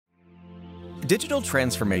Digital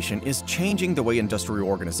transformation is changing the way industrial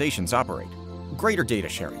organizations operate. Greater data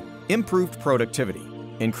sharing, improved productivity,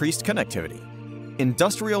 increased connectivity.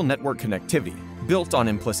 Industrial network connectivity, built on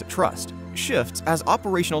implicit trust, shifts as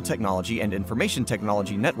operational technology and information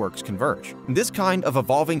technology networks converge. This kind of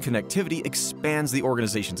evolving connectivity expands the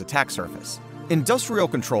organization's attack surface. Industrial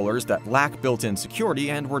controllers that lack built-in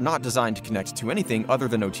security and were not designed to connect to anything other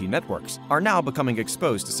than OT networks are now becoming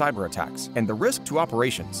exposed to cyber attacks, and the risk to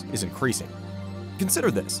operations is increasing.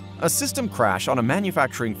 Consider this: a system crash on a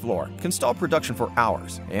manufacturing floor can stall production for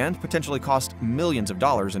hours and potentially cost millions of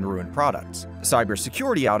dollars in ruined products.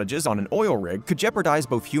 Cybersecurity outages on an oil rig could jeopardize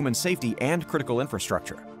both human safety and critical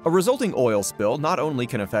infrastructure. A resulting oil spill not only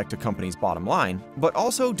can affect a company's bottom line, but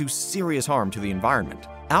also do serious harm to the environment.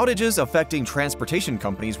 Outages affecting transportation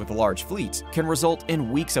companies with large fleets can result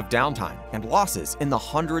in weeks of downtime and losses in the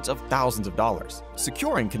hundreds of thousands of dollars.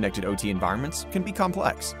 Securing connected OT environments can be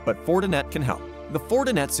complex, but Fortinet can help. The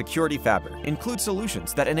Fortinet security fabric includes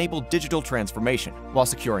solutions that enable digital transformation while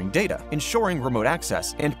securing data, ensuring remote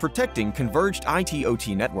access, and protecting converged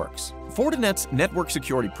IT/OT networks. Fortinet's network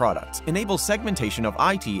security products enable segmentation of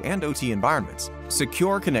IT and OT environments,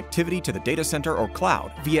 secure connectivity to the data center or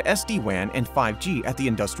cloud via SD-WAN and 5G at the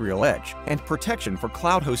industrial edge, and protection for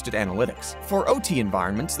cloud-hosted analytics. For OT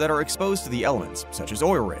environments that are exposed to the elements, such as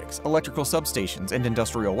oil rigs, electrical substations, and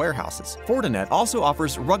industrial warehouses, Fortinet also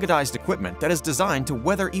offers ruggedized equipment that is designed to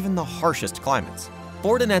weather even the harshest climates.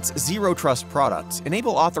 Fortinet's Zero Trust products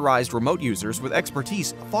enable authorized remote users with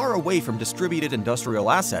expertise far away from distributed industrial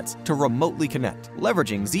assets to remotely connect,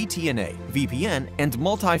 leveraging ZTNA, VPN, and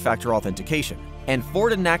multi-factor authentication. And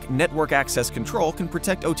Fortinet Network Access Control can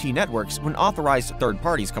protect OT networks when authorized third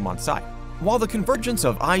parties come on site. While the convergence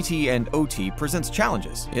of IT and OT presents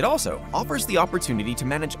challenges, it also offers the opportunity to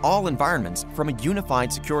manage all environments from a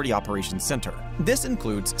unified security operations center. This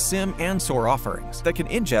includes SIEM and SOAR offerings that can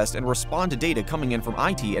ingest and respond to data coming in from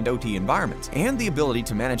IT and OT environments, and the ability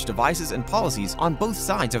to manage devices and policies on both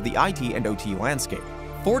sides of the IT and OT landscape.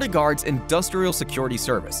 FortiGuard's industrial security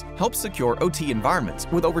service helps secure OT environments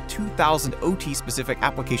with over 2,000 OT-specific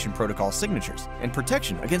application protocol signatures and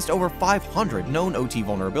protection against over 500 known OT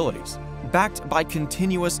vulnerabilities. Backed by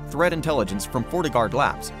continuous threat intelligence from FortiGuard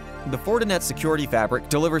Labs, the Fortinet security fabric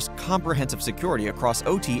delivers comprehensive security across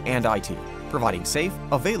OT and IT, providing safe,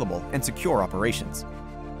 available, and secure operations.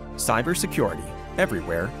 Cybersecurity,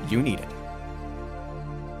 everywhere you need it.